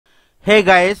Hey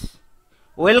guys,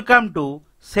 welcome to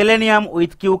Selenium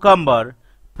with Cucumber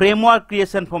framework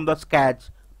creation from the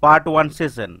scratch part 1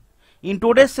 session. In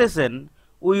today's session,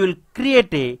 we will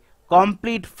create a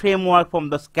complete framework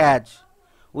from the scratch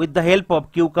with the help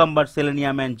of Cucumber,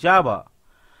 Selenium and Java.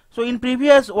 So in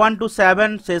previous 1 to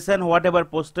 7 session, whatever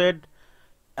posted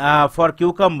for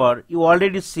Cucumber, you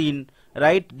already seen,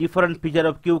 right, different feature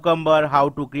of Cucumber, how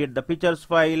to create the features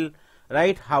file,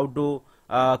 right, how to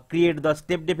create the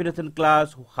step definition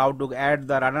class, how to add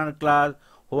the runner class,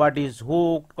 what is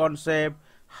hook concept,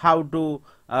 how to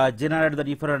generate the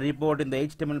different report in the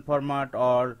HTML format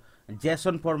or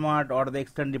JSON format or the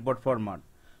extend report format.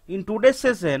 In today's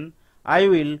session, I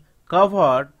will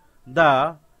cover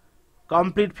the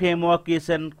complete framework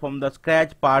creation from the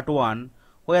scratch part 1,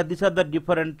 where these are the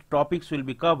different topics will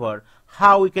be covered.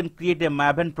 How we can create a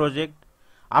Maven project,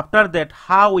 after that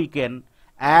how we can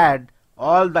add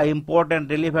all the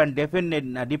important relevant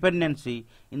dependency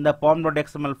in the POM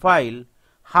XML file,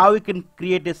 how we can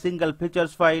create a single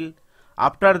features file,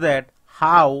 after that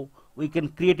how we can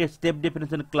create a step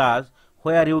definition class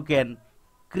where you can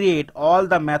create all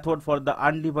the method for the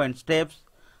undefined steps,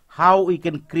 how we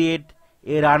can create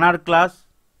a runner class,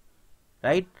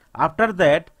 right. After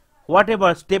that,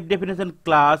 whatever step definition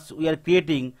class we are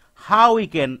creating, how we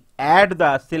can add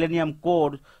the Selenium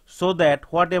code so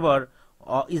that whatever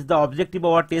is the objective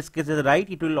of our test cases, right,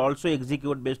 it will also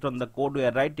execute based on the code we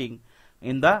are writing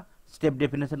in the step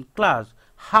definition class.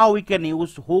 How we can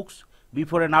use hooks,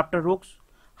 before and after hooks,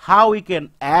 how we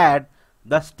can add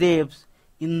the steps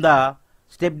in the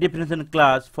step definition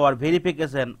class for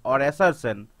verification or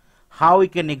assertion, how we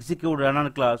can execute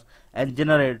runner class and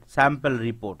generate sample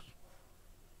reports.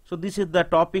 So this is the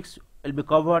topics will be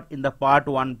covered in the part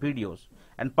 1 videos,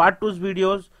 and part 2's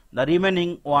videos, the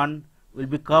remaining one will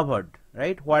be covered,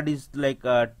 right, what is like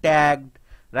tagged,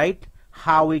 right,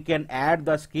 how we can add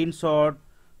the screenshot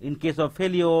in case of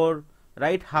failure,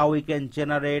 right, how we can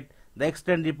generate the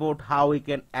extend report, how we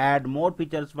can add more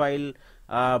features file,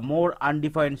 more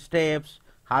undefined steps,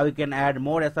 how we can add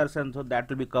more assertions. So that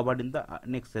will be covered in the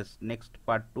next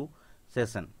part 2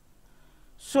 session.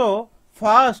 So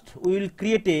first we will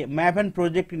create a Maven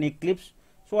project in Eclipse.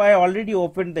 So I already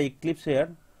opened the Eclipse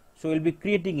here. So we will be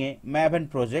creating a Maven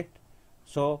project,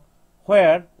 so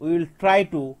where we will try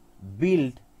to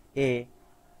build a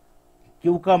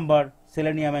Cucumber,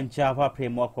 Selenium and Java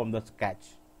framework from the scratch.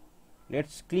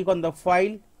 Let's click on the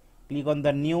file, click on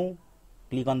the new,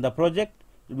 click on the project.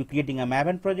 We'll be creating a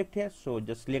Maven project here, so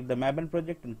just select the Maven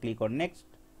project and click on next.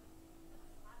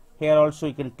 Here also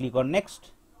you can click on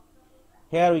next.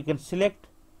 Here we can select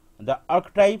the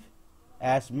archetype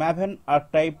as Maven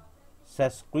archetype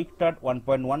says quick start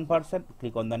 1.1%.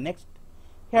 Click on the next.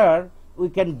 Here we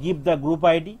can give the group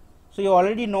ID. So you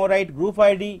already know, right, group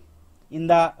ID in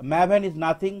the Maven is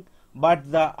nothing but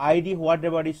the ID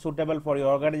whatever is suitable for your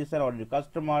organization or your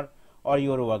customer or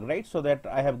your work, right. So that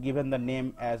I have given the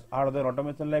name as Haradhan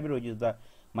automation library, which is the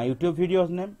my YouTube videos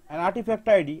name, and artifact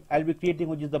ID I'll be creating,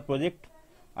 which is the project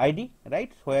ID,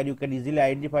 right, where you can easily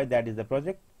identify that is the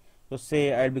project. So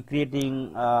say I'll be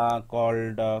creating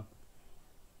called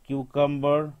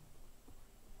Cucumber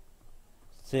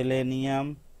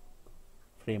Selenium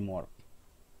framework.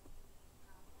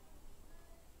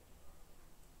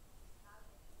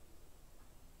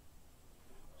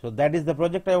 So that is the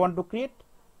project I want to create.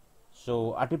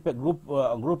 So artifact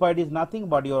group ID is nothing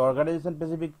but your organization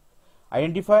specific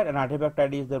identifier, and artifact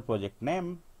ID is the project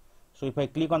name. So if I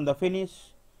click on the finish,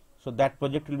 so that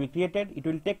project will be created. It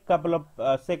will take couple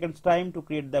of seconds time to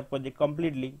create the project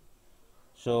completely.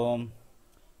 So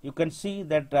you can see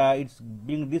that it's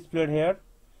being displayed here,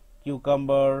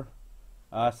 Cucumber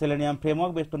Selenium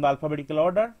framework based on the alphabetical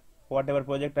order, whatever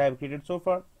project I have created so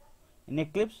far in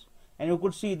Eclipse. And you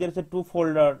could see there is a 2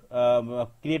 folder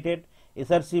created,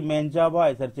 Assertion main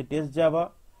Java, Assertion test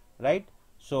Java, right.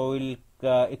 So we'll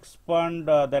expand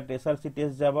that Assertion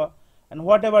test Java, and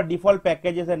whatever default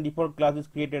packages and default classes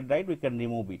created, right, we can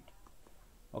remove it.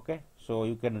 Okay, so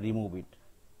you can remove it.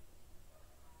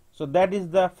 So that is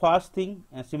the first thing,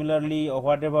 and similarly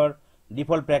whatever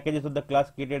default packages of the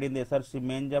class created in the Assertion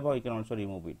main Java, we can also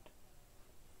remove it,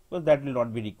 because that will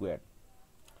not be required.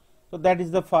 So that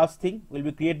is the first thing we'll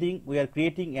be creating. We are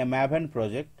creating a Maven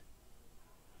project.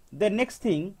 The next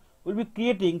thing, we'll be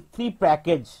creating 3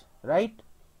 packages, right,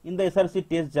 in the Assertion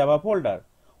test Java folder.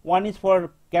 One is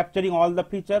for capturing all the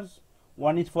features,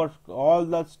 one is for all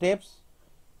the steps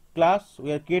class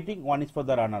we are creating, one is for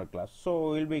the runner class.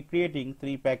 So we'll be creating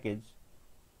 3 packages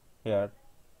here.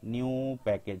 New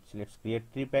package, let's create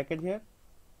 3 packages here.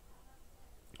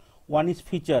 One is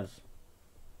features,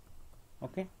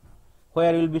 okay.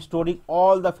 where we will be storing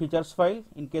all the features file.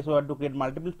 In case we want to create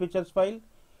multiple features file,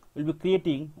 we will be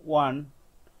creating one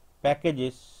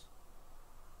packages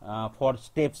for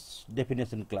steps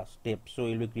definition class steps. So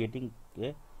we will be creating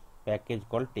a package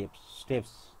called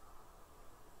steps.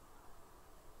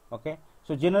 Okay.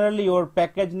 So generally your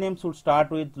package name should start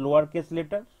with lowercase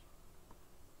letters,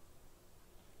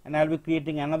 and I will be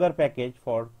creating another package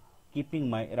for keeping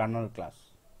my runner class,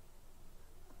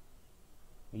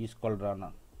 which is called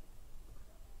runner.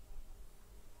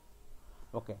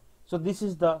 Okay. So this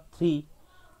is the three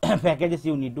packages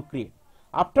you need to create.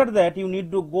 After that, you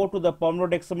need to go to the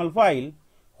POM.xml file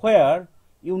where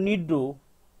you need to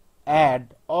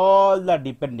add all the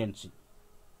dependency,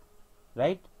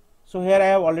 right? So here I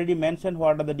have already mentioned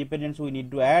what are the dependencies we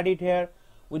need to add it here.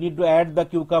 We need to add the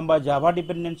Cucumber Java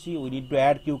dependency, we need to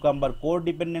add Cucumber core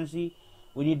dependency,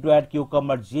 we need to add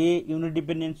Cucumber J unit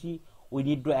dependency, we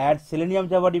need to add Selenium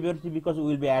Java dependency because we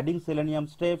will be adding Selenium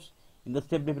steps in the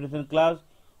step definition class.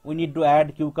 We need to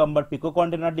add Cucumber Pico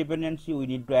container dependency, we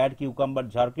need to add Cucumber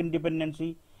Jerkin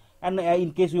dependency, and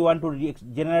in case you want to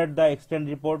generate the extend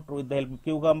report with the help of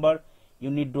Cucumber, you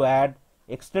need to add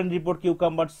extend report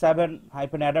Cucumber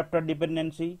 7-adapter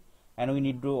dependency, and we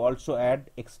need to also add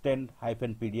extend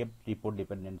 -pdf report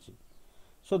dependency.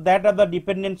 So that are the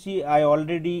dependency I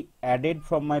already added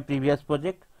from my previous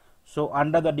project. So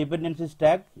under the dependencies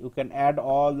tag, you can add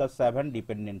all the 7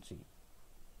 dependency.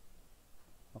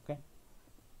 Okay.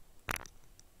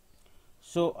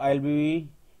 So I will be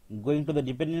going to the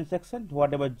dependency section.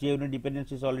 Whatever JUnit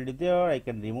dependency is already there, I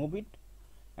can remove it,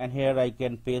 and here I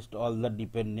can paste all the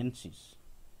dependencies,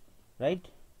 right?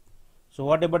 So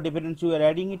whatever dependency we are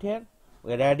adding it here,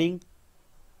 we are adding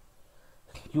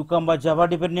Cucumber Java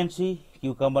dependency,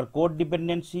 Cucumber code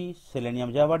dependency,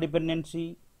 Selenium Java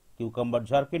dependency, Cucumber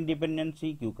Jerkin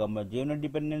dependency, Cucumber JUnit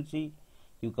dependency,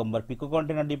 Cucumber Pico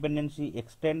container dependency,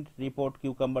 extend report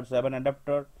Cucumber 7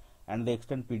 adapter, and the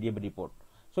extend PDF report.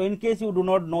 So in case you do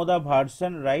not know the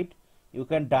version, right, you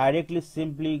can directly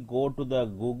simply go to the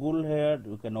Google here,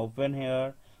 you can open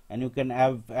here, and you can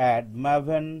add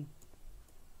Maven,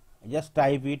 just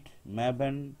type it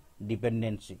Maven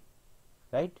dependency,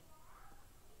 right,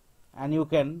 and you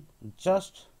can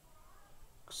just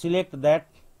select that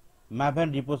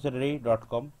Maven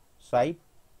repository.com site.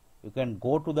 You can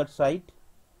go to that site.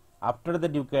 After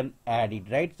that you can add it,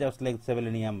 right, just like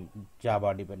Selenium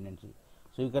Java dependency.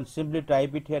 So you can simply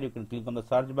type it here, you can click on the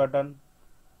search button,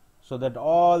 so that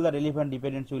all the relevant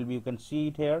dependency will be, you can see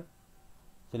it here,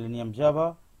 Selenium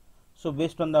Java. So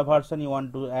based on the version you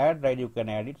want to add, right, you can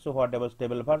add it. So whatever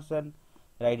stable version,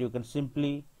 right, you can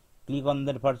simply click on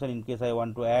that version. In case I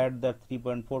want to add the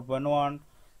 3.4.1,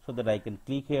 so that I can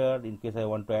click here. In case I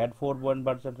want to add 4.1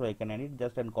 version, so I can add it,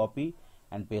 just and copy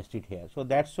and paste it here. So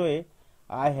that's why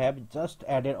I have just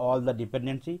added all the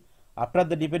dependency. After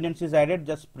the dependency is added,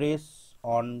 just press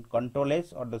on Ctrl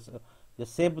S or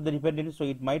just save the dependency. So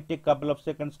it might take couple of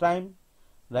seconds time,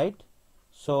 right?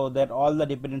 So that all the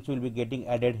dependency will be getting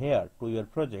added here to your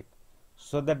project,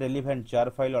 so that relevant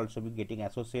jar file also be getting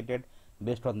associated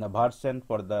based on the version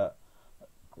for the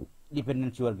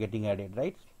dependency you are getting added,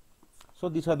 right? So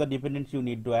these are the dependencies you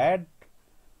need to add.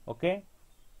 Okay.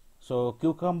 So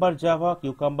Cucumber Java,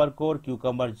 Cucumber core,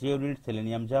 Cucumber JUnit,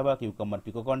 Selenium Java, Cucumber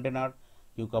Pico container,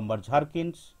 Cucumber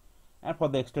Jerkins, and for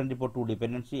the extend report 2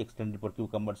 dependency, extend report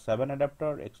Cucumber 7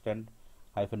 adapter, extend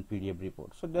 -pdf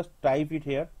report. So just type it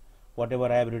here, whatever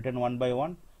I have written one by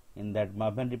one in that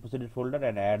Maven repository folder,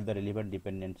 and add the relevant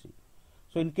dependency.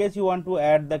 So in case you want to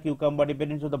add the Cucumber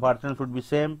dependency, the version should be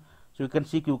same. So you can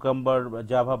see Cucumber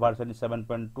Java version is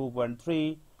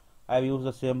 7.2.3. I have used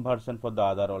the same version for the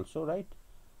other also, right?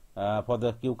 For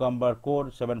the Cucumber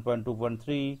core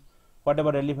 7.2.3,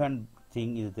 whatever relevant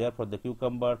thing is there for the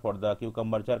Cucumber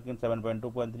Jerkin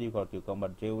 7.2.3, for Cucumber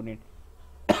JUnit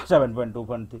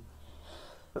 7.2.3,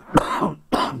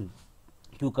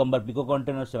 Cucumber Pico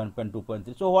container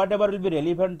 7.2.3. So whatever will be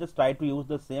relevant, just try to use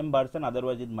the same version,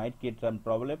 otherwise it might create some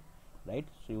problem, right?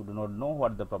 So you do not know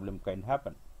what the problem can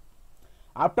happen.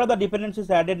 After the dependency is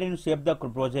added and you save the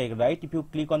project, right, if you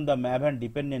click on the Maven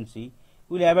dependency,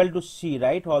 you will be able to see,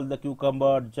 right, all the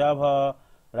Cucumber Java,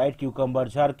 right, Cucumber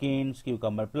Jerkins,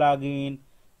 Cucumber plugin,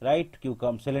 right,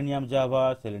 Cucumber Selenium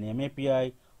Java, Selenium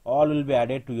API, all will be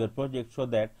added to your project, so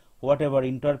that whatever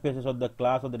interfaces of the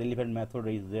class or the relevant method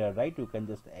is there, right, you can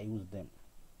just use them.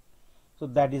 So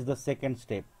that is the second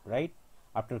step, right?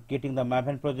 After creating the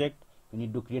Maven project, you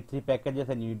need to create 3 packages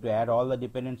and you need to add all the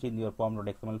dependency in your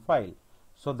POM.xml file,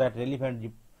 so that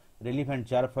relevant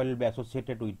jar file will be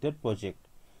associated with the project.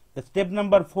 The step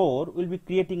number 4 will be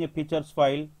creating a features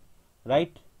file,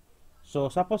 right? So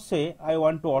suppose say I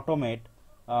want to automate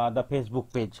the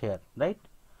Facebook page here, right?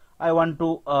 I want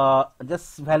to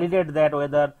just validate that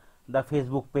whether the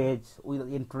Facebook page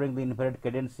with entering the invalid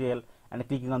credential and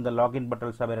clicking on the login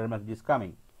button, some error message is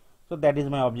coming. So that is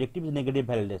my objective, is negative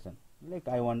validation. Like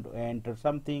I want to enter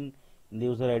something in the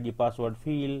user ID password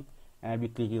field and I'll be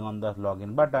clicking on the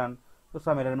login button, so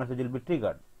some error message will be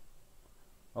triggered.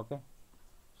 Okay,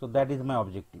 so that is my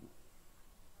objective.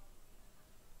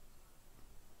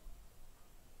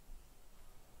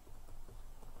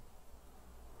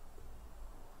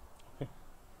 Okay,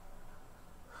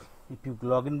 if you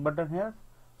login button here,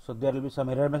 so there will be some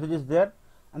error messages there,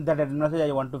 and that error message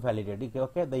I want to validate.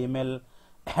 Okay, the email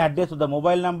address of the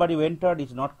mobile number you entered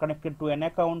is not connected to an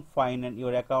account, find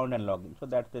your account and login. So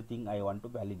that's the thing I want to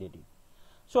validate it.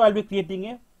 So I'll be creating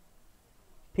a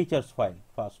features file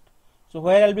first. So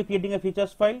where I'll be creating a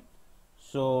features file?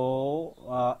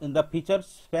 So in the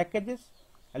features packages,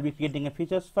 I'll be creating a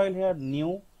features file here,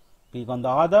 new, click on the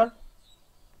other,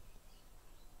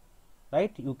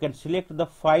 right? You can select the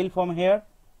file from here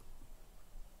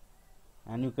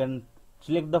and you can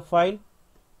select the file, you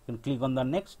can click on the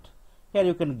next, here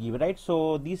you can give, right?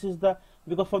 So this is the,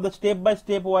 because for the step by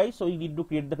step wise, so you need to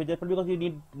create the feature file, because you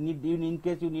need in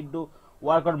case you need to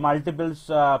work on multiple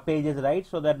pages, right?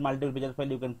 So that multiple pages file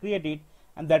you can create it,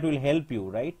 and that will help you,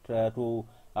 right, to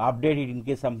update it in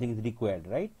case something is required,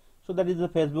 right? So that is the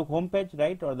Facebook home page,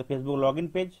 right, or the Facebook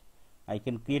login page. I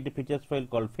can create a features file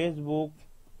called Facebook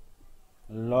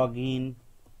login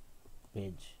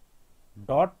page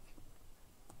dot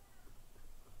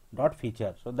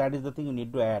feature. So that is the thing you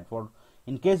need to add for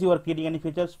in case you are creating any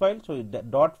features file. So that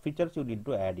dot features you need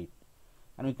to add it,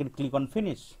 and we can click on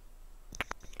finish.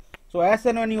 So as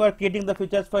and when you are creating the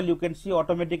features file, you can see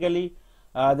automatically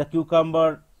the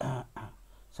Cucumber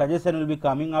suggestion will be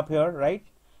coming up here, right?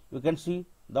 You can see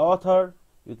the author,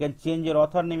 you can change your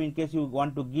author name in case you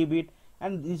want to give it,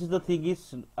 and this is the thing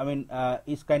is,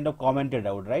 is kind of commented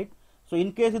out, right? So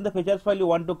in case in the features file you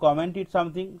want to comment it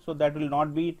something, so that will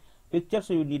not be picture,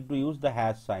 so you need to use the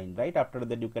hash sign, right? After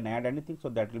that you can add anything, so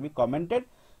that will be commented,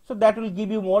 so that will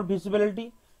give you more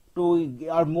visibility to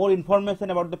or more information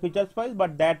about the features file,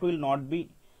 but that will not be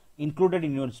included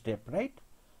in your step, right?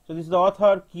 So this is the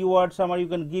author, keyword, summary, you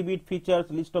can give it, features,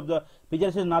 list of the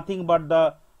features is nothing but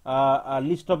the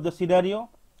list of the scenario,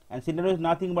 and scenario is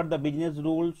nothing but the business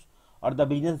rules or the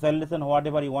business validation,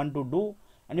 whatever you want to do.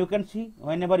 And you can see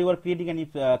whenever you are creating any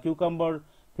Cucumber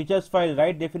features file,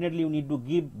 right, definitely you need to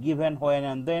give given, when,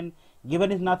 and then.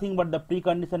 Given is nothing but the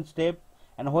precondition step,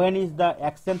 and when is the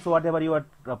actions whatever you are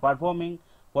performing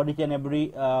for each and every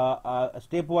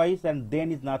step wise, and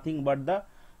then is nothing but the,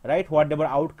 right, whatever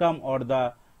outcome or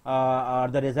the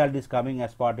result is coming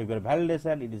as part of your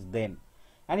validation, it is then.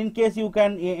 And in case you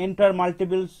can enter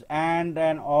multiples and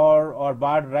or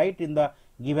bar, right, in the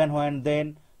given, when,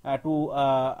 then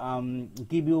to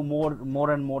give you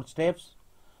more and more steps.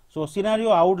 So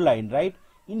scenario outline, right,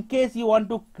 in case you want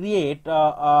to create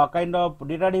a kind of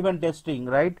data driven testing,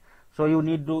 right, so you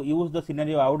need to use the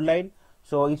scenario outline.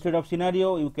 So instead of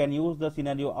scenario you can use the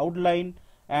scenario outline,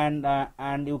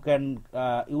 and you can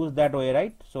use that way,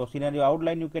 right? So scenario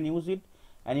outline you can use it,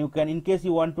 and you can, in case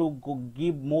you want to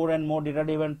give more and more data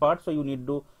driven parts, so you need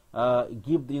to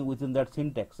give within that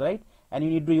syntax, right? And you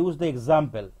need to use the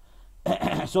example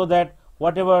so that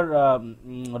whatever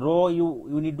row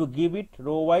you need to give it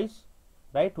row wise,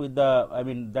 right, with the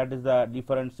that is the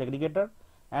different segregator,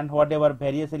 and whatever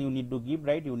variation you need to give,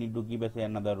 right, you need to give as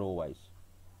another row wise,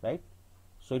 right?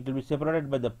 So it will be separated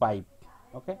by the pipe.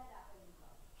 Okay,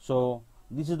 so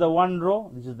this is the one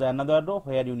row, this is the another row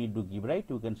where you need to give, right?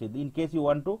 You can see in case you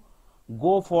want to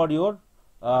go for your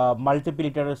multiple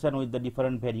iteration with the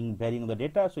different varying the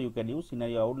data, so you can use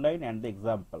scenario outline and the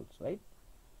examples, right?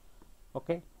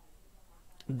 Okay,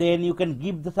 then you can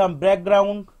give some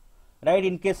background, right,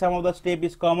 in case some of the step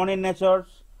is common in nature,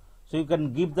 so you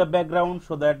can give the background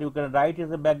so that you can write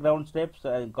as a background steps,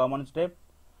 common step.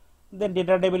 Then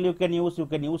data table you can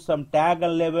use some tag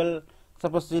and label.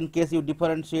 Suppose in case you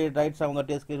differentiate, right, some of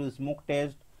the test case is smoke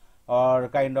test or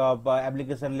kind of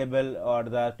application level or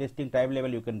the testing type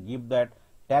level, you can give that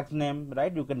tag name,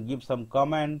 right? You can give some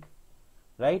comment,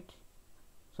 right?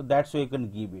 So that's how you can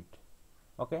give it.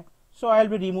 Okay, so I'll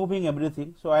be removing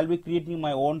everything. So I'll be creating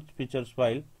my own features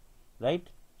file, right?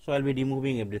 So I'll be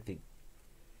removing everything.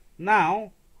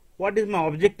 Now what is my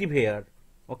objective here?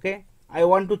 Okay, I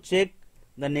want to check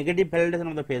the negative validation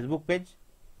of the Facebook page,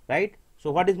 right? So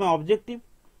what is my objective?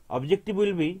 Objective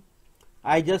will be,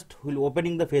 I just will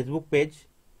opening the Facebook page,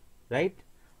 right?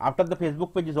 After the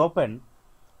Facebook page is open,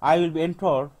 I will be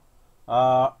enter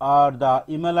the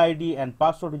email ID and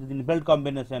password which is in build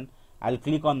combination, I'll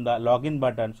click on the login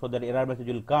button, so that error message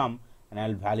will come and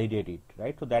I'll validate it,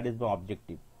 right? So that is the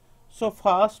objective. So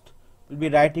first we'll be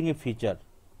writing a feature,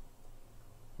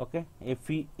 okay,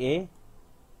 FEATURE,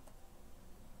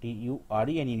 and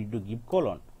you need to give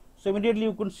colon. So immediately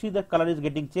you can see the color is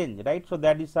getting changed, right? So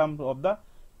that is some of the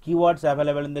keywords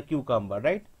available in the Cucumber,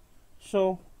 right?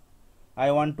 So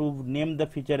I want to name the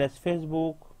feature as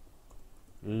Facebook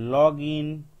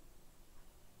login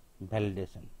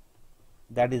validation.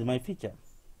 That is my feature,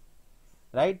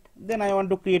 right? Then I want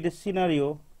to create a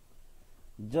scenario.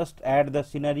 Just add the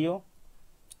scenario,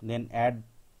 then add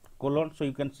colon. So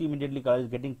you can see immediately color is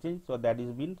getting changed. So that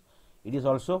is means it is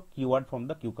also keyword from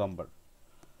the Cucumber.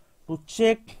 To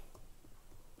check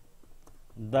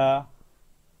the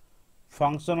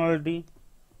functionality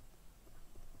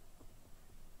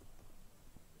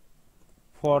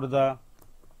for the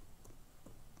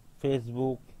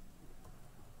Facebook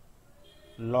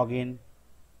login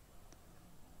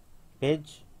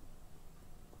page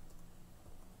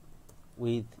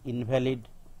with invalid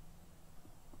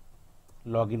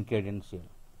login credential,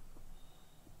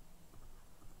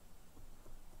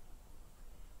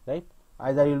 right?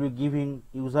 Either you will be giving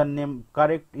username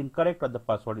correct, incorrect, or the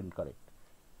password incorrect,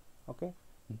 okay?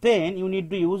 Then you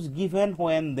need to use given,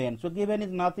 when, then. So given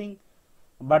is nothing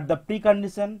but the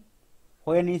precondition,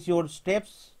 when is your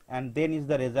steps, and then is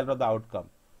the result of the outcome.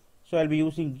 So I'll be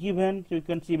using given. So you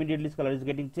can see immediately this color is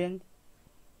getting changed,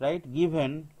 right?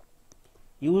 Given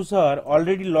user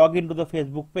already log into the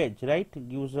Facebook page, right?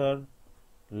 User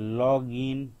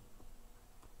login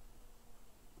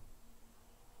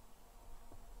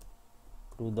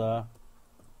to the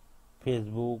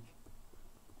Facebook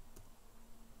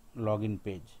login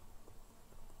page.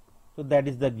 So that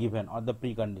is the given or the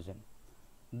precondition.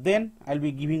 Then I'll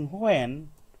be giving when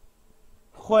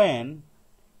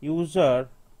user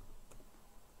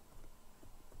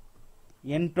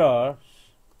enters,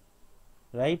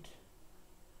 right,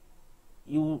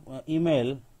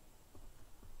 email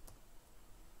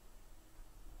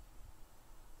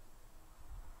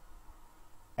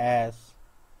as,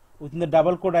 within the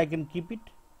double quote I can keep it,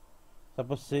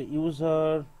 suppose say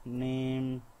user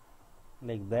name,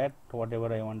 like that,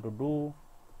 whatever I want to do,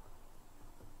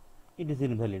 it is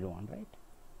invalid one, right?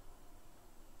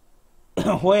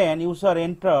 When user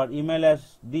enter email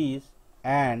as this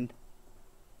and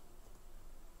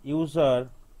user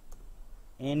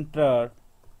enter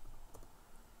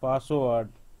password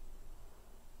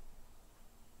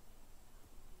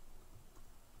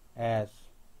as,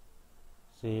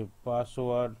 say,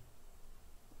 password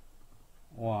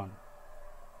 1,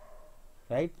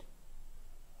 right,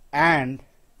 and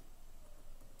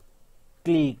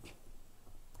click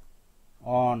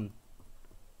on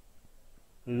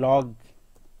log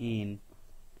in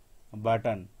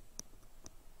button,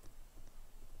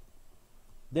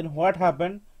 then what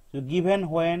happened? So given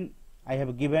when I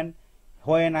have given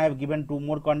two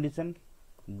more conditions,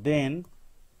 then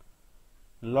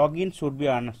login should be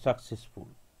unsuccessful.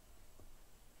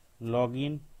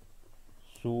 Login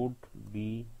should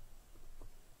be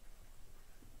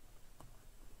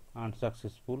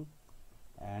unsuccessful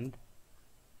and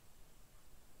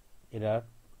error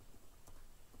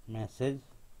message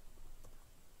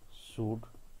should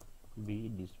be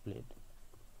displayed.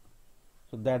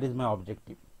 So that is my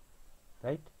objective,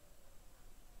 right?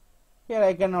 Here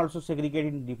I can also segregate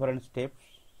in different steps,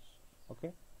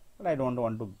 okay, but I don't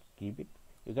want to keep it.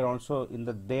 You can also in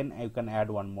the then you can add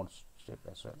one more step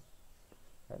as well,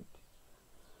 right?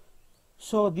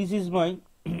 So this is my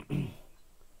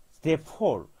step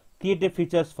 4, create a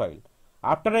features file.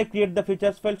 After I create the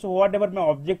features file, so whatever my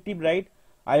objective, right,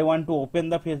 I want to open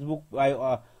the Facebook,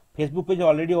 Facebook page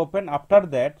already open. After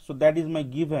that, so that is my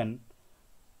given,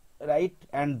 right,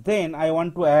 and then I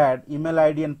want to add email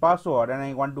ID and password, and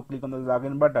I want to click on the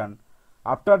login button.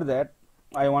 After that,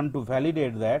 I want to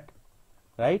validate that,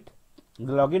 right,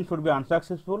 the login should be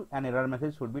unsuccessful and error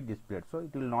message should be displayed. So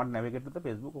it will not navigate to the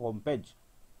Facebook home page,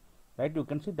 right? You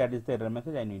can see that is the error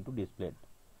message I need to display it,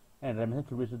 and error message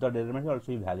should be, the error message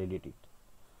also validate it.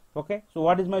 Okay, so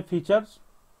what is my features?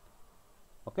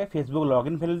 Okay, Facebook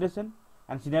login validation,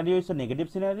 and scenario is a negative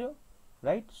scenario,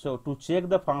 right? So to check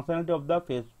the functionality of the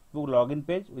Facebook login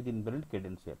page with invalid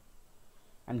credential,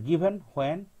 and given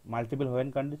when, multiple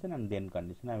when condition and then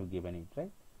condition I have given it,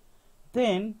 right?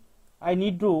 Then I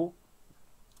need to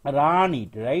run it,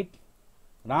 right?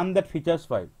 Run that features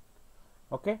file,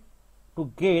 okay,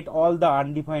 to get all the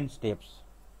undefined steps.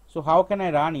 So how can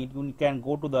I run it? You can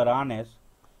go to the run as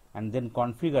and then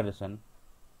configuration,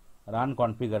 run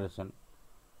configuration,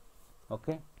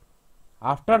 okay.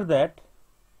 After that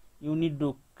you need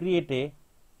to create a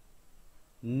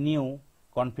new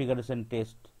configuration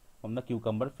test from the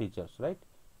Cucumber features, right?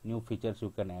 New features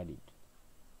you can add it.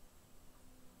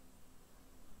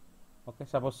 Okay,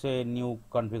 suppose say new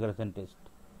configuration test,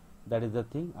 that is the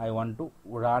thing I want to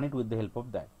run it with the help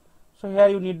of that. So here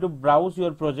you need to browse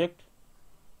your project,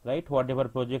 right? Whatever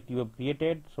project you have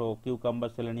created, so Cucumber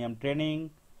Selenium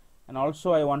training, and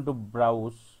also I want to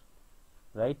browse,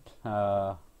 right,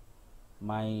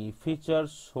 my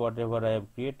features whatever I have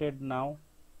created now.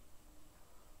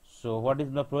 So what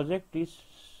is the project is,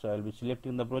 so I will be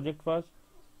selecting the project first,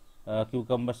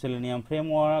 Cucumber Selenium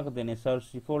framework, then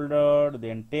Assertion folder,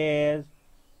 then test,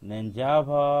 then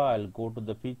Java. I'll go to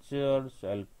the features,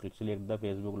 I'll select the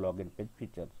Facebook login page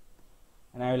features,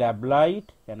 and I will apply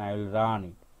it and I will run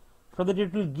it, so that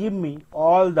it will give me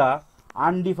all the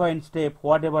undefined step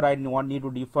whatever I need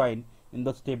to define in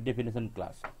the step definition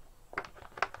class.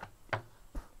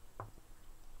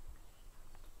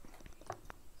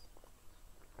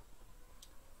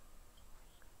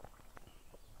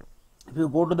 If you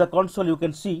go to the console, you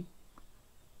can see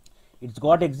it's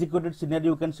got executed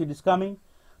scenario. You can see it is coming.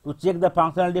 To check the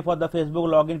functionality for the Facebook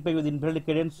login page with invalid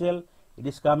credential, it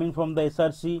is coming from the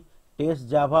SRC test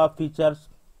Java features,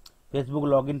 Facebook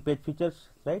login page features,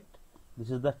 right?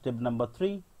 This is the step number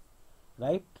 3,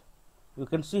 right? You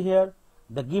can see here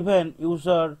the given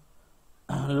user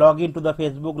login to the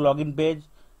Facebook login page,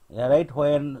 right?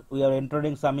 When we are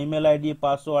entering some email ID,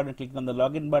 password, and clicking on the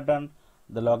login button,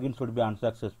 the login should be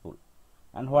unsuccessful.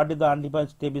 And what is the undefined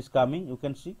step is coming? You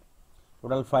can see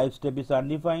total 5 step is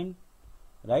undefined,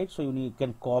 right? So you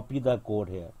can copy the code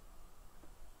here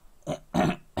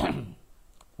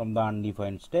from the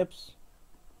undefined steps,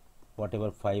 whatever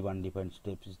 5 undefined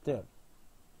steps is there,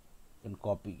 you can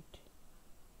copy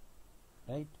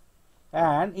it, right?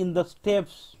 And in the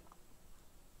steps,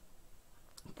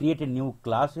 create a new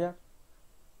class here.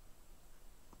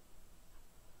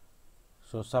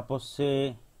 So suppose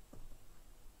say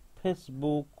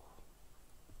Facebook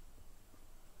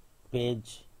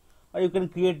page, or you can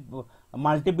create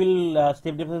multiple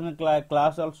step definition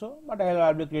class also, but I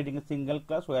will be creating a single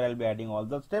class where I will be adding all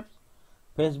the steps.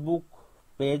 Facebook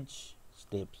page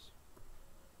steps,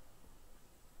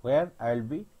 where I will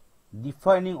be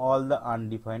defining all the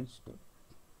undefined steps.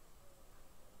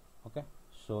 Okay,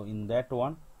 so in that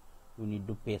one you need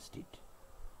to paste it.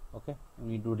 Okay, you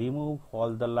need to remove all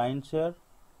the lines here,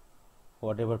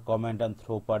 whatever comment and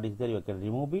throw part is there, you can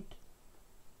remove it.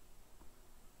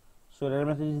 So error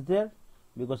message is there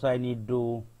because I need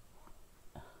to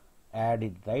add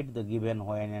it, right, the given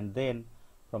when and then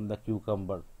from the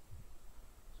Cucumber.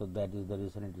 So that is the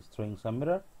reason it is throwing some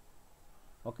error.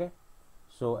 Okay,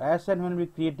 so as and when we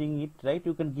creating it, right,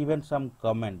 you can give in some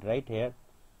comment right here.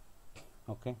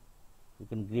 Okay, you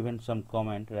can give in some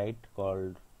comment, right,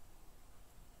 called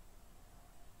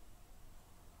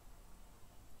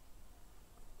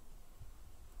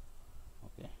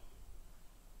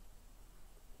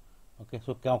okay,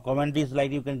 so comment is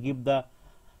like you can give the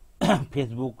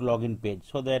Facebook login page,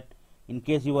 so that in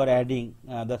case you are adding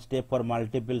the step for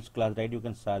multiple class, right, you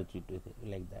can search it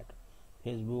like that,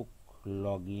 Facebook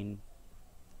login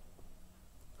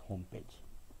homepage.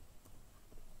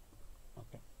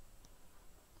 Okay,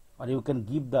 or you can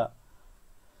give the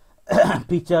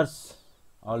features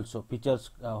also,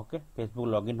 features, okay, Facebook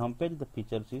login homepage, the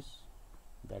features is,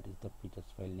 that is the features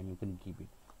file name, you can give it,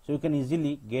 so you can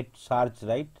easily get search,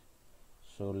 right?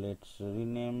 So let's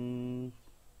rename.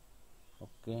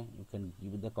 Okay, you can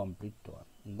give the complete one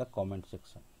in the comment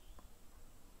section,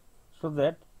 so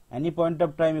that any point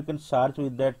of time you can search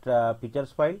with that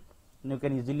features file, and you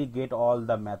can easily get all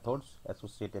the methods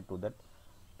associated to that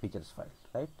features file,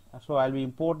 right? So I'll be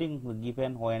importing the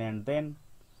given when and then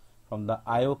from the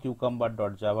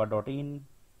iocucumber.java.in.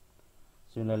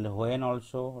 Similarly when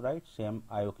also, right, same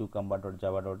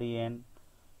iocucumber.java.in,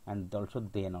 and also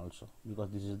then also, because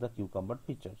this is the Cucumber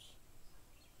features.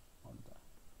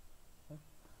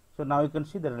 So now you can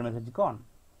see the error message is gone.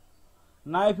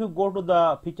 Now if you go to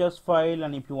the features file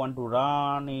and if you want to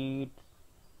run it,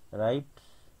 right,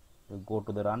 you go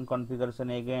to the run configuration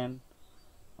again.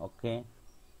 Okay,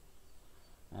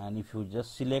 and if you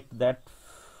just select that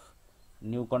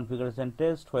new configuration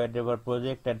test, wherever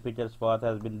project and features path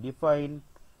has been defined,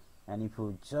 and if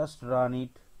you just run it,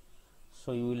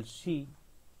 so you will see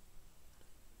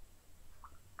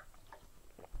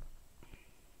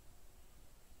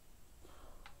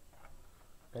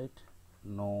right,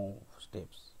 no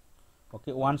steps.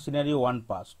 Okay, one scenario, one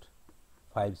passed,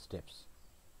 5 steps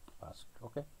passed.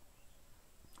 Okay,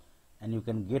 and you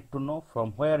can get to know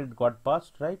from where it got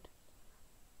passed, right?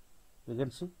 You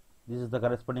can see this is the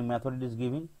corresponding method it is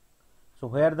giving. So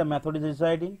where the method is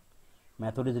residing,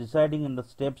 Method is residing in the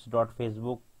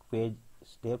steps.facebook page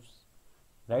steps,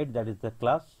 right? That is the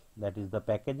class, that is the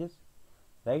packages,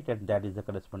 right? And that is the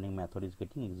corresponding method is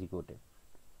getting executed,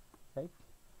 right?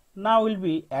 Now we'll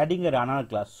be adding a runner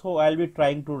class. So I'll be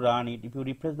trying to run it. If you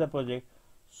refresh the project,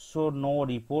 so no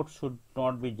report should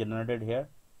not be generated here.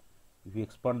 If you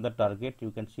expand the target,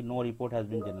 you can see no report has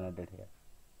been generated here.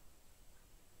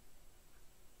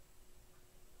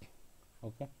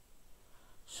 Okay.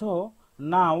 So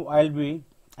now I'll be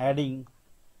adding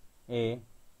a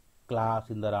class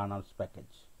in the runners package.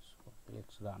 So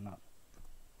let's runner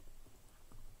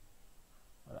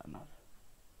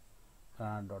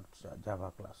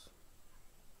runner.java class,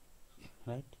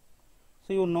 right?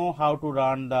 So you know how to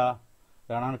run the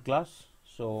runner class.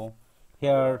 So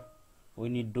here we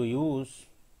need to use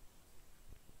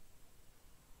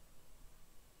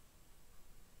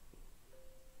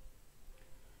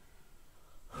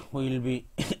we will be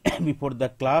before the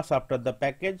class, after the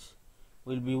package,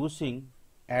 we will be using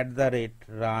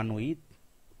 @run with.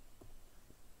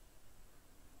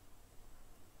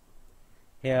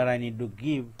 Here I need to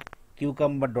give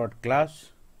cucumber.class.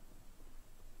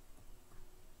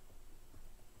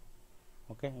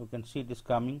 Okay, you can see it is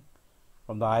coming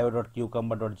from the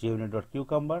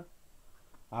io.cucumber.junit.cucumber.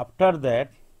 After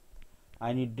that,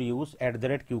 I need to use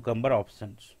 @cucumber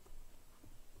options.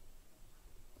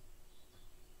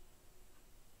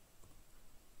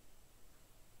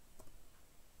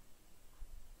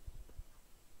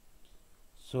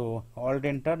 So alt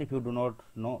enter if you do not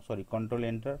know, sorry, control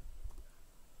enter.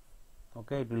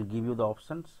 Okay, it will give you the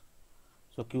options.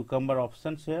 So cucumber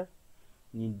options here,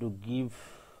 need to give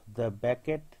the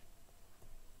bracket,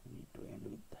 need to end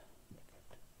with the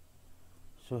bracket.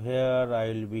 So here I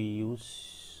will be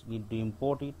need to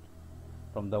import it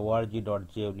from the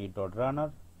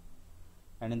org.junit.runner,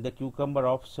 and in the cucumber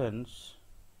options,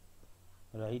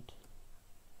 right,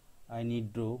 I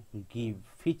need to give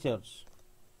features,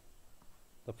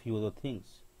 the few other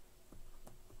things.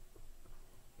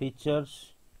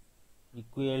 Features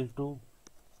equal to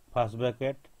first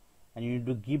bracket, and you need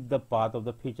to give the path of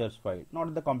the features file,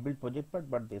 not the complete project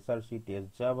but src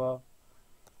test java,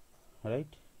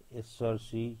 right,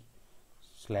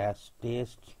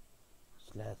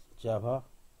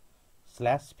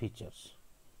 src/test/java/features.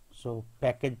 So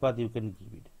package path you can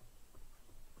give it,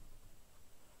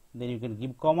 then you can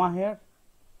give comma here.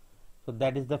 So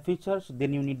that is the features.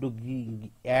 Then you need to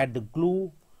add the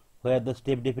glue where the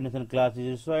step definition class is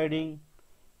residing,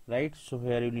 right? So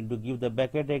here you need to give the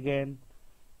bracket again.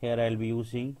 Here I will be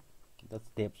using the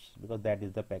steps because that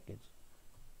is the package,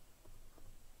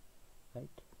 right?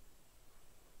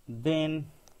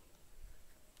 Then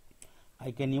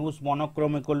I can use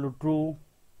monochrome equal to true,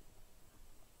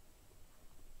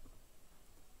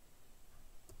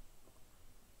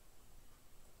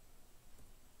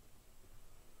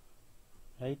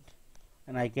 right?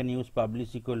 And I can use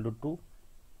publish equal to 2.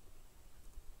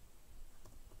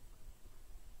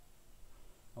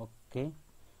 Okay,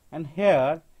 and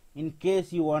here in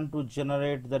case you want to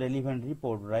generate the relevant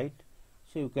report, right,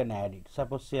 so you can add it.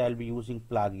 Suppose say I'll be using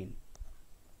plugin,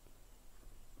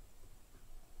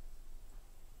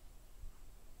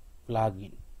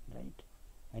 right?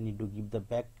 I need to give the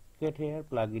bracket here,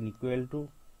 plugin equal to,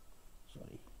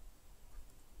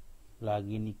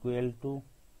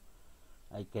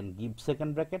 I can give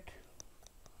second bracket.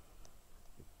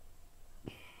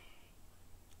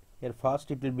 Here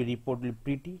first it will be report will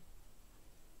pretty,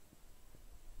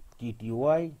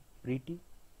 TTY pretty,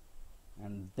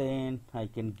 and then I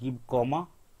can give comma,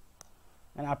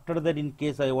 and after that in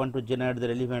case I want to generate the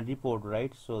relevant report,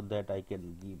 right, so that I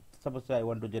can give, suppose I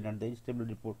want to generate the HTML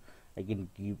report, I can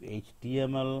give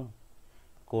HTML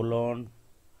colon,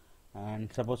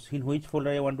 and suppose in which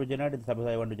folder I want to generate it, suppose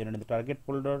I want to generate the target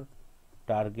folder,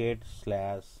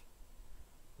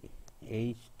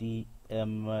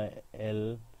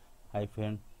 target/HTML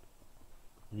hyphen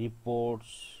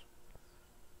reports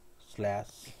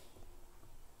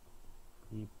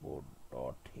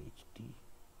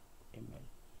 /report.html,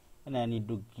 and I need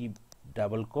to give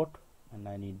double quote, and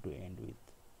I need to end with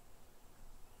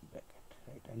bracket,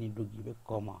 right? I need to give a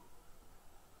comma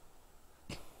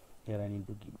here, I need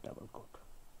to give double quote.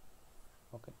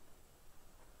 Okay,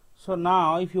 so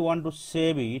now if you want to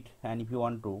save it and if you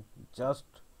want to just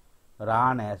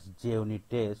run as JUnit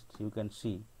test, you can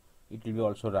see it will be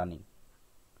also running,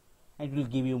 and it will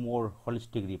give you more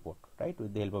holistic report, right,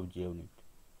 with the help of JUnit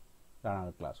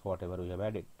runner class, whatever we have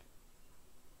added.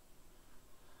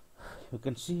 You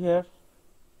can see here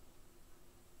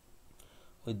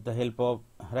with the help of,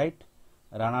 right,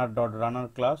 runner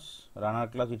class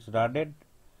it's added,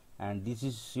 and this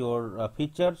is your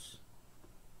features,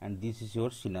 and this is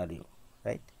your scenario,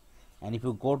 right? And if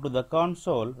you go to the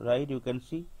console, right, you can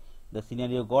see the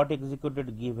scenario got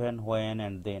executed, given, when,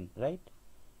 and then, right?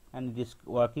 And it is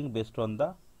working based on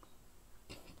the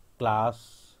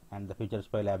class and the features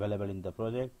file available in the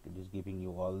project. It is giving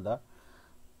you all the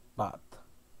path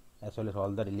as well as all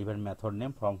the relevant method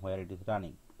name from where it is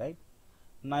running, right?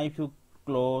 Now if you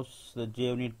close the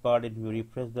JUnit part and you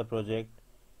refresh the project,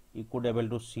 you could able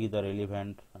to see the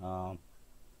relevant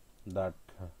that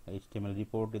HTML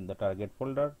report in the target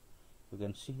folder. You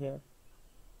can see here,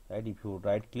 right? If you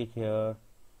right click here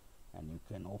and you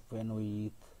can open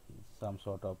with some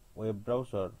sort of web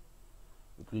browser,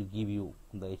 it will give you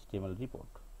the HTML report,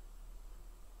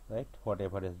 right?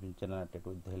 Whatever has been generated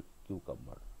with the help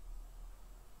Cucumber.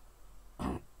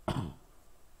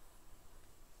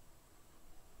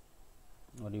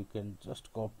 Or you can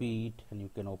just copy it and you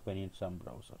can open it in some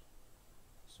browser.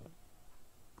 So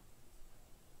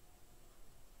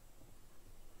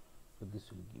this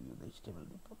will give you the HTML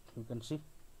report. You can see.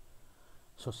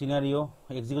 So scenario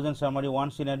execution summary,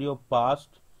 one scenario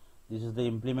passed. This is the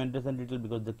implementation detail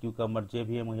because the Cucumber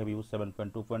JVM we have used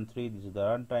 7.2.3. This is the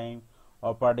runtime,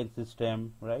 operating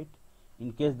system, right?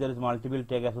 In case there is multiple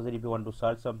tag associated, if you want to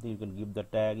search something, you can give the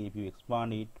tag. If you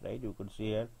expand it, right, you could see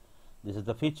here. This is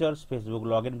the features, Facebook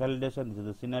login validation. This is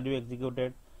the scenario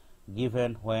executed,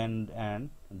 given, when, and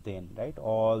then, right?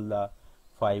 All the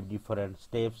 5 different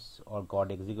steps or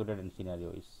got executed and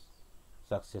scenario is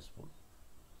successful.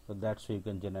 So that's how you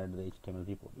can generate the HTML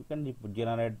report. You can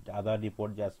generate other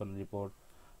report, JSON report,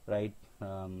 right?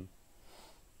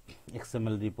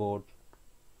 XML report,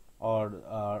 or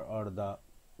the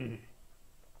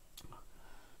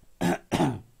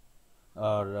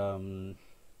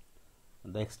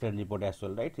the extend report as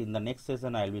well, right? In the next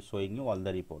session I will be showing you all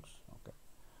the reports. Okay,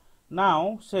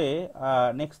 now say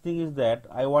next thing is that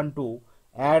I want to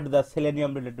add the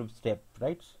Selenium relative step,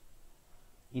 right,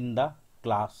 in the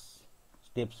class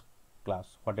steps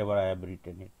class, whatever I have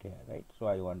written it here, right? So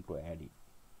I want to add it.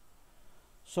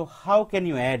 So how can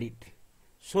you add it?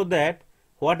 So that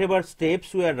whatever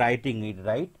steps we are writing it,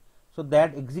 right, so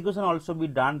that execution also be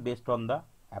done based on the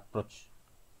approach.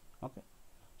 Okay,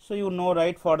 so you know,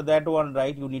 right, for that one,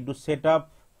 right, you need to set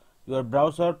up your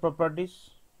browser properties,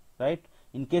 right?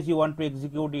 In case you want to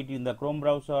execute it in the Chrome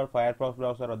browser, Firefox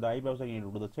browser, or the i browser, you need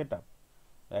to do the setup,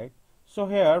 right? So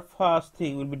here first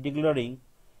thing will be declaring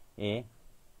a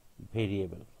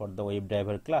variable for the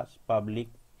WebDriver class, public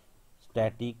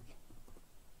static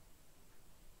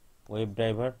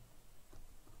WebDriver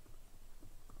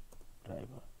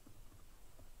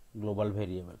global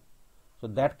variable. So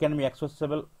that can be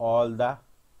accessible all the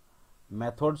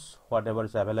methods whatever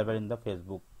is available in the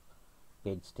Facebook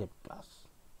page step class,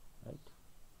 right?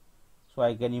 So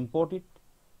I can import it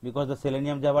because the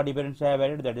Selenium Java dependency I have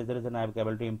added, that is the reason I have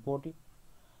able to import it.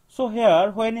 So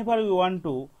here whenever we want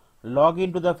to log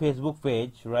into the Facebook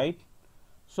page, right,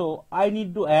 so I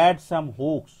need to add some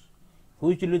hooks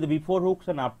which will be the before hooks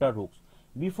and after hooks.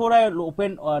 Before I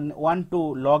open want to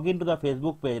log into the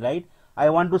Facebook page, right, I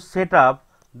want to set up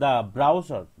the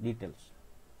browser details,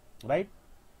 right?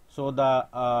 So the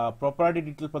property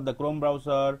details for the Chrome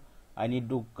browser, I need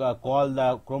to call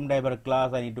the Chrome driver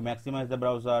class, I need to maximize the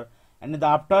browser, and in the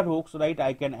after hooks, right,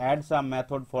 I can add some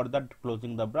method for that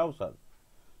closing the browser.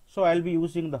 So I will be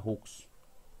using the hooks.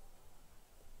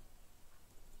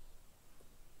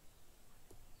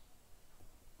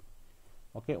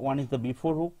 Okay, one is the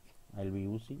before hook I will be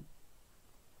using.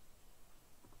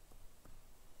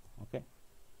 Okay,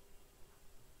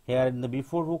 here in the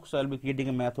before hooks I will be creating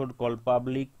a method called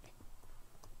public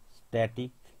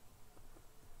static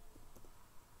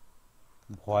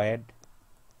void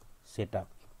setup.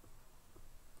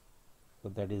 So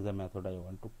that is the method I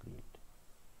want to create.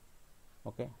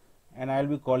 Okay, and I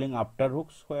will be calling after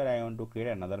hooks where I want to create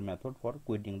another method for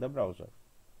quitting the browser.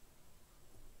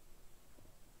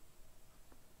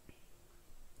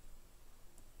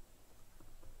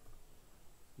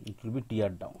 It will be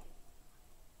tiered down.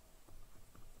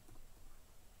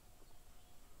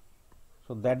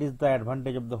 So that is the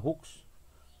advantage of the hooks.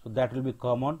 So that will be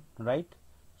common, right?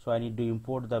 So I need to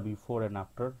import the before and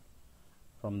after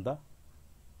from the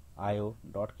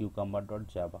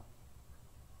io.cucumber.java.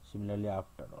 Similarly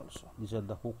after also. These are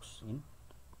the hooks in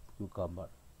Cucumber.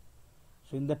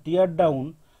 So in the tiered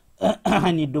down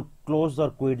I need to close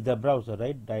or quit the browser,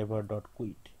 right?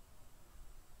 Driver.quit.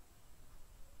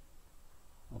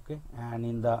 Okay, and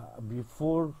in the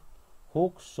before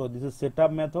hooks, so this is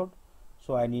setup method,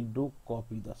 so I need to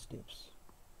copy the steps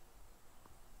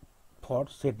for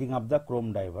setting up the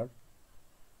Chrome driver.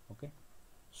 Okay,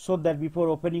 so that before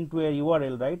opening to a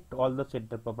URL, right, all the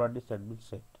setup properties have been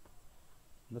set.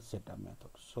 the setup method,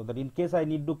 so that in case I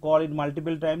need to call it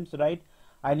multiple times, right,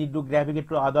 I need to navigate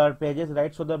to other pages,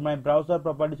 right, so that my browser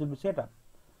properties will be set up.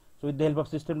 So with the help of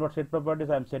system.setProperties,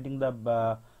 I am setting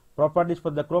the properties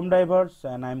for the Chrome drivers,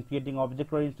 and I am creating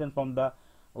object instance from the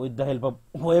with the help of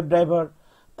web driver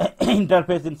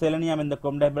interface in Selenium and the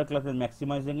Chrome driver class and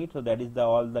maximizing it. So that is the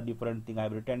all the different thing I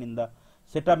have written in the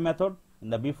setup method in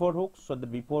the before hook, so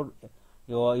that before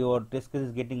your test case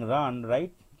is getting run,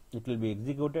 right, it will be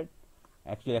executed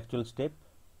actual step,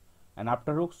 and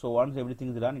after hook, so once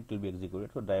everything is run, it will be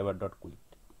executed. So driver.quit.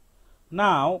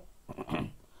 Now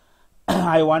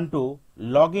I want to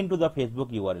log into the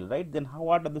Facebook URL, right? Then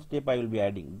what are the step I will be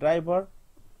adding? Driver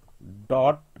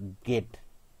dot get,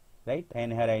 right?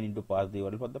 And here I need to pass the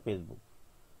URL for the Facebook.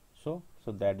 So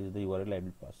that is the URL I will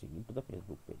be passing into the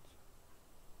Facebook page.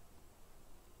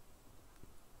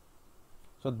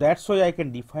 So that's why I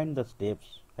can define the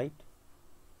steps, right?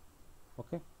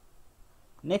 Okay.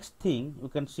 Next thing you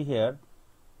can see here,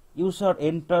 user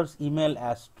enters email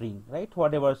as string, right?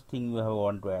 Whatever thing you have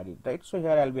want to add it, right? So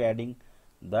here I'll be adding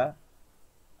the,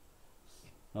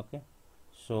 okay.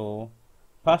 So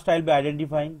first I'll be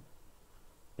identifying,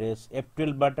 press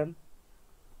F12 button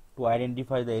to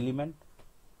identify the element,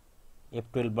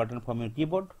 F12 button from your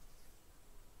keyboard,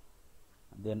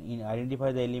 then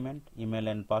identify the element, email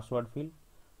and password field.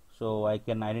 So I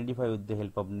can identify with the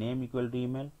help of name equal to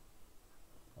email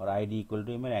or ID equal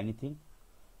to email, anything.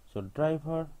 So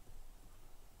driver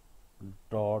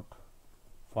dot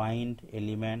find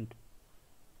element,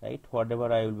 right,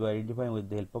 whatever I will be identifying with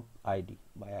the help of ID,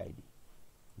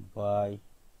 by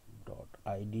dot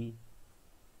ID.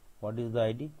 What is the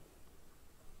ID?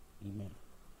 Email.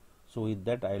 So with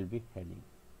that I will be heading.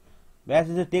 As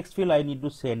is a text field, I need to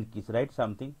send keys, right,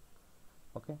 something.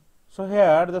 Okay. So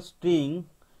here the string,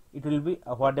 it will be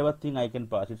whatever thing I can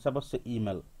pass. It's supposed to say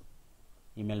email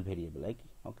variable, like,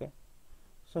 okay.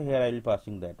 So here I will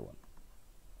passing that one,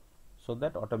 so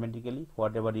that automatically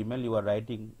whatever email you are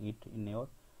writing it in your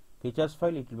features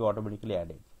file, it will be automatically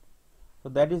added. So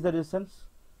that is the reasons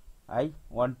I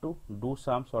want to do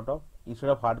some sort of, instead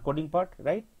of hard coding part,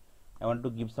 right, I want to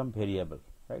give some variable,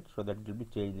 right, so that it will be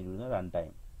changed during the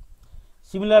runtime.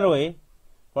 Similar way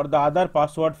for the other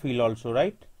password field also,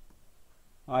 right,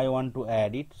 I want to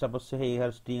add it. Suppose say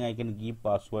here string I can give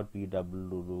password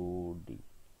PWD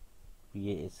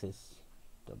PASSWORD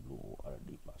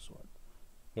password.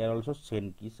 Here also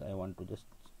send keys I want to just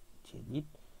change it,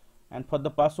 and for the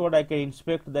password I can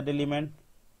inspect that element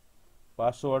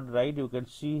password, right. You can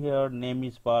see here name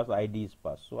is pass, ID is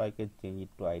pass, so I can change it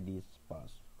to ID is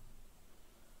pass.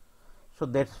 So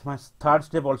that's my third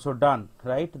step also done,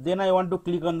 right. Then I want to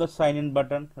click on the sign in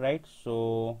button, right.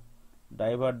 So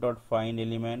driver dot find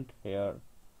element, here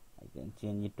I can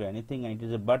change it to anything, and it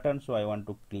is a button, so I want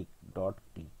to click dot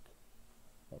click,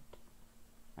 right,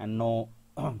 and no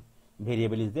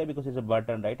variable is there because it's a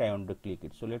button, right. I want to click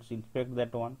it. So let's inspect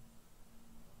that one.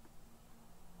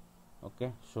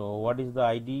 Okay, so what is the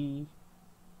ID?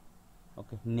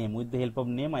 Okay, name. With the help of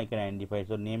name I can identify.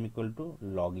 So name equal to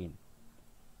login.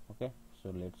 Okay,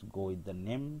 so let's go with the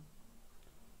name,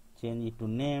 change it to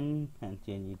name and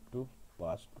change it to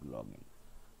pass to login.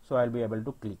 So I'll be able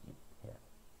to click in here.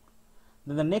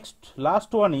 Then the next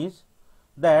last one is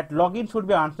that login should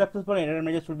be unsuccessful and error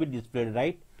message should be displayed,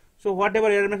 right. So whatever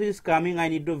error message is coming, I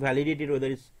need to validate it whether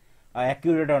it's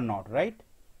accurate or not, right.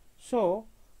 So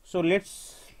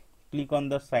let's click on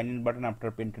the sign in button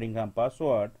after entering some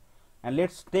password, and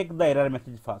let's take the error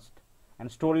message first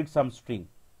and store it some string,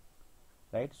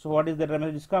 right. So what is the error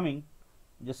message is coming?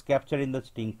 Just capture in the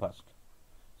string first.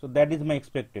 So that is my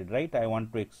expected, right. I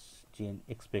want to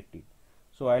expect it.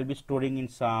 So I'll be storing in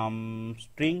some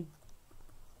string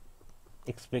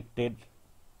expected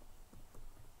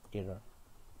error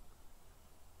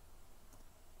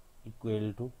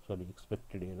equal to,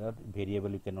 expected error variable,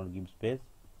 you cannot give space,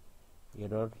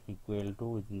 error equal to,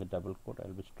 within the double quote I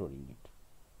will be storing it.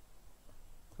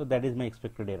 So that is my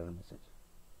expected error message.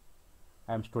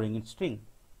 I am storing in string,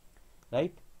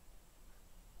 right.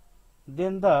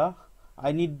 Then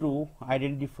I need to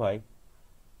identify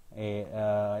a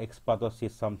XPath or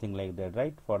sys, something like that,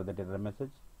 right, for that error message.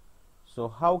 So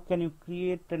how can you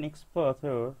create an XPath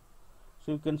here?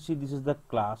 So you can see this is the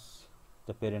class,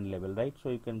 the parent level, right. So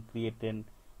you can create an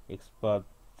XPath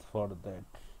for that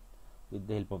with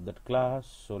the help of that class.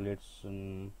 So let's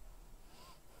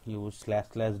use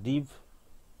 / div,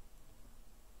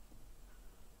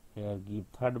 here give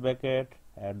third bracket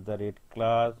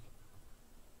 @class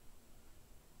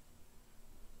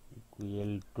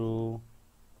equal to,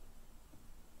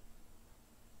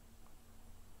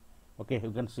 okay,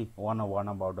 you can see one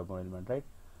about the element, right.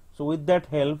 So with that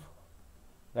help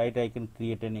right, I can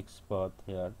create an X path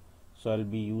here. So I'll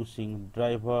be using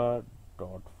driver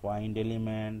dot find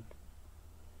element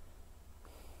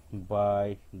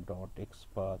by dot X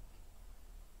path.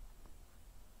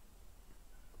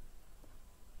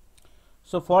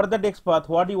 So for the text path,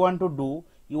 what you want to do,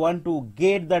 you want to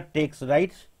get the text,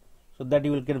 right, so that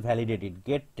you will get validated,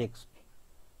 get text.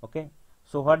 Okay,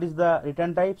 so what is the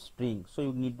return type? String. So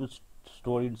you need to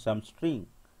store in some string.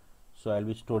 So I'll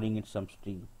be storing it some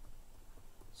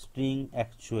string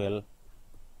actual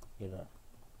error.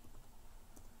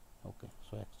 Okay,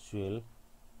 so actual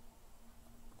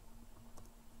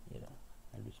error,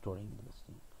 I'll be storing the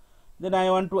string. Then I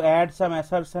want to add some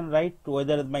assertion, right, to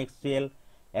whether my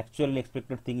actual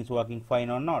expected thing is working fine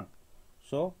or not.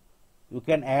 So you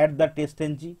can add the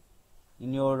test.ng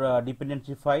in your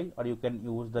dependency file, or you can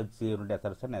use the JUnit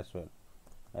assertion as well.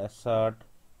 Assert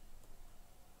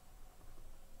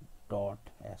dot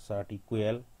assert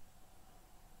equal,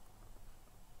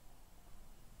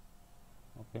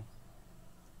 okay,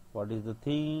 what is the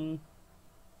thing?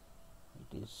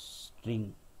 It is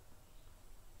string.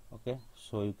 Okay,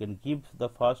 so you can give the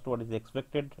first what is the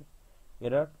expected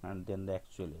error and then the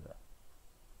actual error.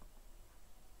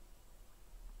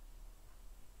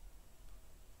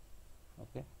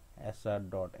 Okay, assert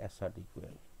dot assert equal.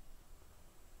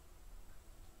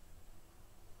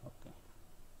 Okay,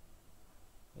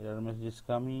 error message is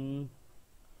coming.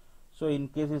 So in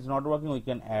case it's not working, we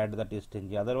can add the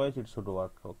test.ng, otherwise it should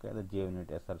work. Okay, the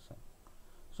JUnit assertion.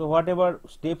 So whatever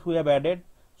steps we have added,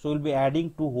 so we'll be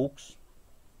adding two hooks.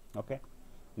 Okay,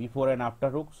 before and after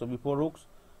hooks. So before hooks,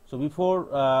 so before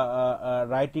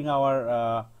writing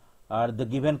our the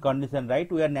given condition,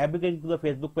 right, we are navigating to the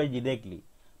Facebook page directly,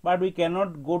 but we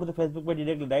cannot go to the Facebook page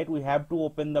directly, right? We have to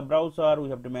open the browser, we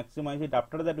have to maximize it.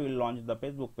 After that we will launch the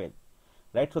Facebook page,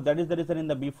 right? So that is the reason in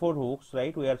the before hooks,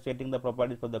 right, we are setting the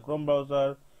properties for the Chrome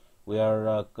browser, we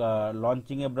are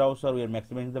launching a browser, we are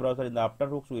maximizing the browser. In the after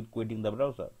hooks, we are quitting the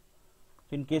browser.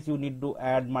 So in case you need to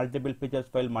add multiple features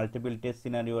file, multiple test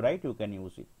scenario, right, you can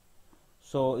use it.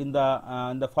 So in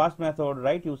the first method,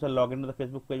 right, you shall log into the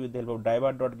Facebook page with the help of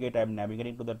driver.get. I am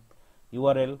navigating to the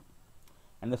URL.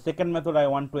 And the second method, I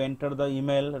want to enter the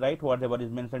email, right, whatever is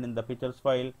mentioned in the features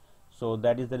file. So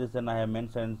that is the reason I have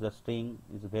mentioned the string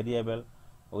is a variable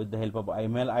with the help of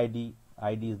email ID.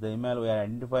 ID is the email, we are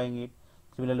identifying it.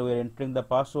 Similarly, we are entering the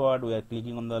password, we are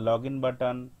clicking on the login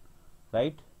button,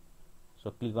 right. So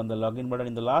click on the login button.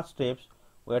 In the last steps,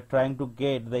 we are trying to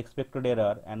get the expected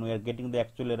error, and we are getting the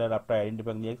actual error after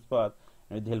identifying the X path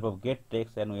with the help of get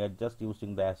text, and we are just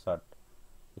using the assert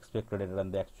expected error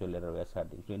and the actual error we are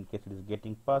asserting. So in case it is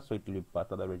getting passed, so it will be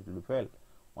passed, otherwise it will be failed.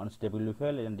 One step will be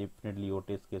failed, and definitely your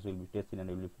test case will be tested and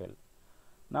it will be failed.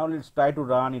 Now let's try to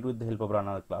run it with the help of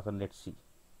runner class, and let's see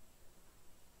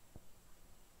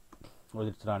whether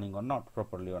it's running or not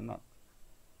properly or not.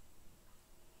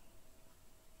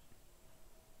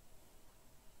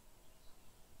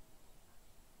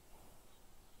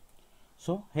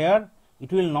 So here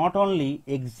it will not only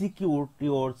execute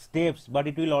your steps, but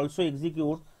it will also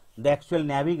execute the actual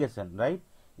navigation, right?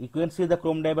 You can see the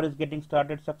Chrome diver is getting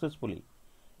started successfully.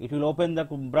 It will open the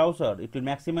browser, it will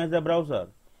maximize the browser.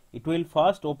 It will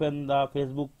first open the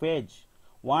Facebook page.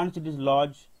 Once it is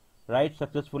lodged, right,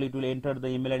 successfully, it will enter the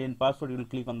email ID and password. It will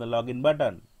click on the login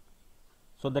button.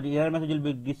 So that error message will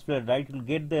be displayed, right? It will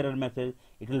get the error message,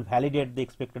 it will validate the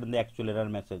expected and the actual error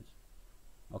message.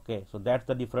 Okay, so that's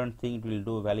the different thing it will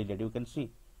do, validate, you can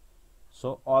see.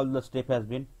 So all the step has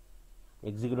been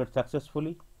executed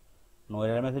successfully, no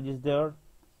error message is there,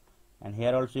 and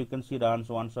here also you can see runs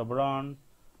once of run,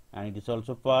 and it is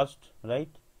also passed, right?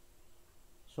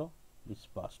 So it's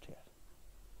passed here.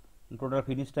 In total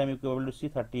finish time you can be able to see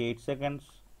 38 seconds.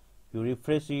 You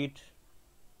refresh it,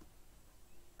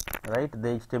 right,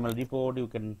 the HTML report, you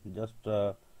can just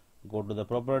go to the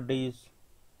properties,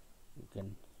 you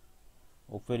can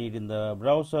open it in the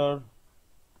browser,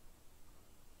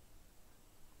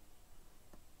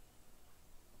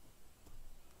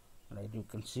 right, you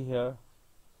can see here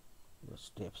your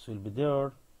steps will be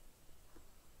there,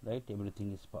 right,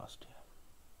 everything is passed here.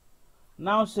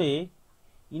 Now say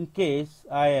in case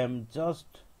I am just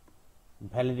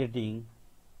validating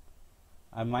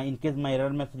in case my error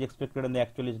message expected and the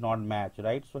actual is not matched,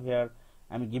 right, so here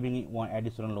I am giving it one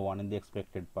additional one in the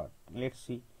expected part. Let's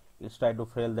see. Let's try to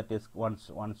fail the test one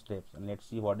steps, and let's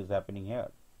see what is happening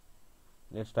here.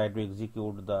 Let's try to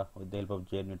execute with the help of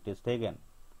JUnit test again.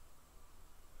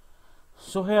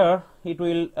 So here it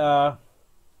will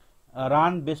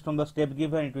run based on the step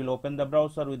given. It will open the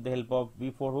browser with the help of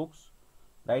before hooks,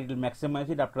 right? It will maximize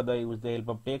it after the use the help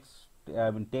of text.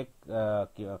 Take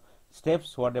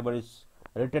steps whatever is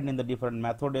written in the different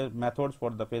methods for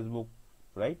the Facebook,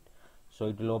 right? So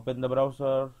it will open the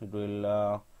browser, it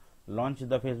will launch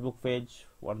the Facebook page.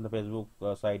 Once the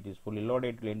Facebook site is fully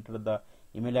loaded, it will enter the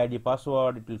email ID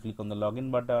password, it will click on the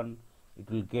login button, it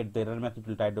will get the error message, it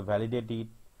will try to validate it,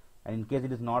 and in case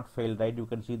it is not failed, right, you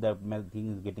can see the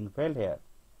thing is getting failed here,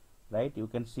 right? You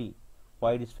can see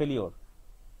why it is failure,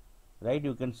 right?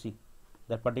 You can see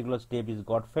that particular step is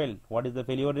got failed. What is the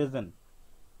failure reason,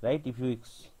 right? If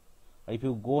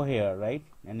you go here, right,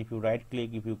 and if you right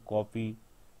click, if you copy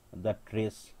that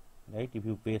trace, right, if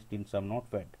you paste in some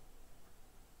notepad,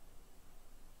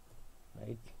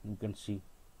 right, you can see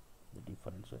the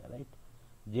difference here, right?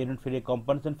 Genuine failure,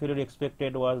 comparison failure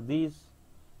expected was this,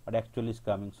 but actually is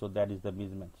coming, so that is the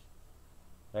mismatch,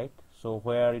 right? So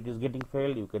where it is getting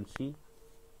failed, you can see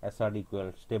assert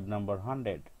equal step number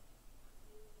 100,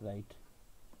 right?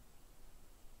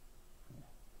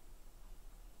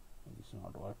 It is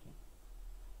not working.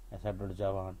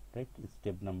 Assert.java, right,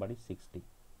 step number is 60.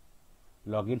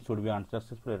 Login should be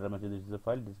unsuccessful, error message, this is the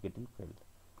file, this is getting failed.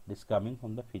 This is coming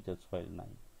from the features file 9,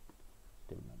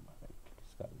 step number, right? It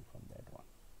is coming from that one.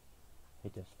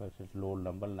 Features file says load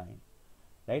number 9,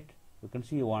 right? You can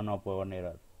see one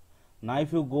error. Now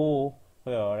if you go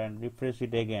here and refresh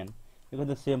it again, because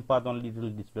the same path only it will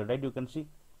display, right? You can see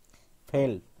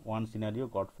failed, one scenario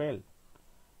got failed,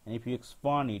 and if you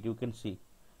expand it, you can see,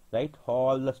 right,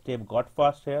 all the step got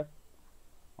fast here,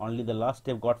 only the last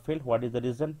step got failed. What is the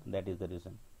reason? That is the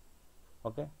reason.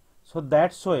 Okay, so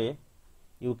that's way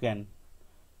you can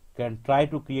try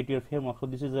to create your framework. So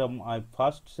this is my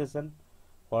first session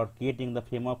for creating the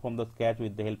framework from the scratch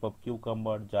with the help of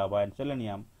Cucumber, Java and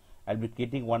Selenium. I'll be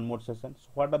creating one more session. So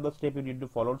what are the steps you need to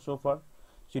follow so far?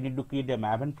 So you need to create a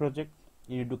Maven project,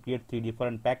 you need to create 3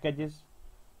 different packages,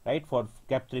 right, for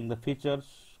capturing the features,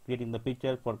 creating the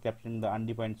features, for capturing the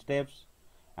undefined steps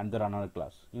and the runner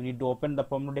class. You need to open the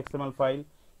POM XML file,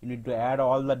 you need to add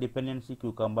all the dependency,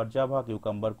 Cucumber Java,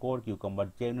 Cucumber Core,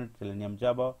 Cucumber JUnit, Selenium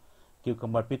Java,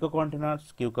 Cucumber Pico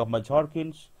containers, Cucumber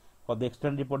Jorkins. For the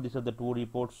external report, these are the 2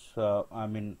 reports,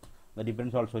 the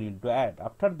dependency also you need to add.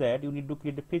 After that, you need to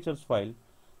create a features file.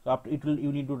 So after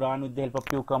you need to run with the help of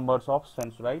Cucumber's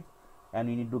options, right? And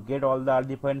you need to get all the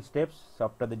undefined steps. So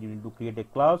after that, you need to create a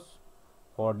class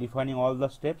for defining all the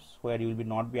steps, where you will be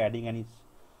not be adding any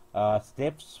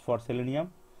steps for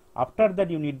Selenium. After that,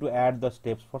 you need to add the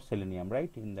steps for Selenium, right,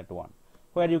 in that one,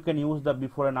 where you can use the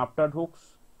before and after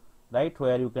hooks, right,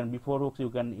 where you can before hooks you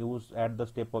can use add the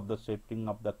step of the setting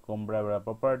of the Chrome browser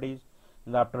properties.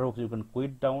 In the after hooks you can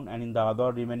quit down, and in the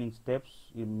other remaining steps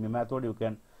in method you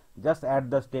can just add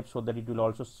the steps so that it will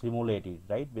also simulate it,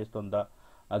 right, based on the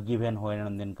given when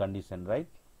and then condition, right?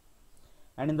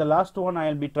 And in the last one I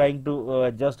will be trying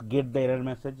to just get the error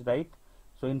message, right?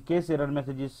 So in case error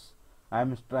message is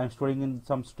I'm storing in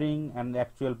some string, and the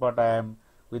actual part I am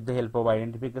with the help of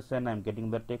identification I am getting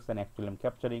the text, and actually I am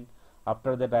capturing.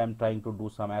 After that I am trying to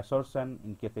do some assertion.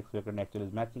 In case expected and actual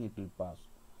is matching, it will pass.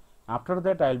 After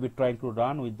that I will be trying to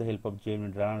run with the help of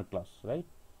JUnit runner class, right,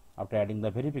 after adding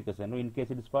the verification. In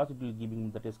case it is pass, it will give me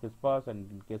the test case pass, and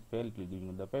in case fail, it will give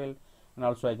me the fail. And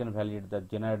also I can validate the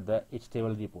generate the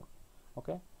HTML report.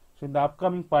 Okay, so in the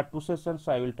upcoming part 2 sessions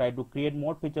I will try to create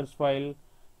more features file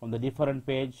on the different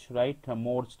page, right,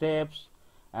 more steps,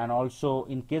 and also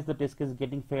in case the test case is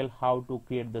getting failed, how to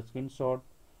create the screenshot,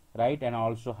 right, and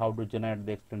also how to generate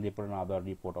the external report and other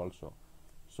report also,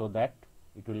 so that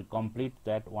it will complete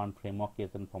that one framework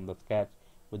creation from the scratch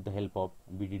with the help of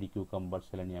BDD, Cucumber,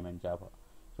 Selenium and Java.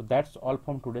 So that's all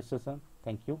from today's session.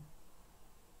 Thank you.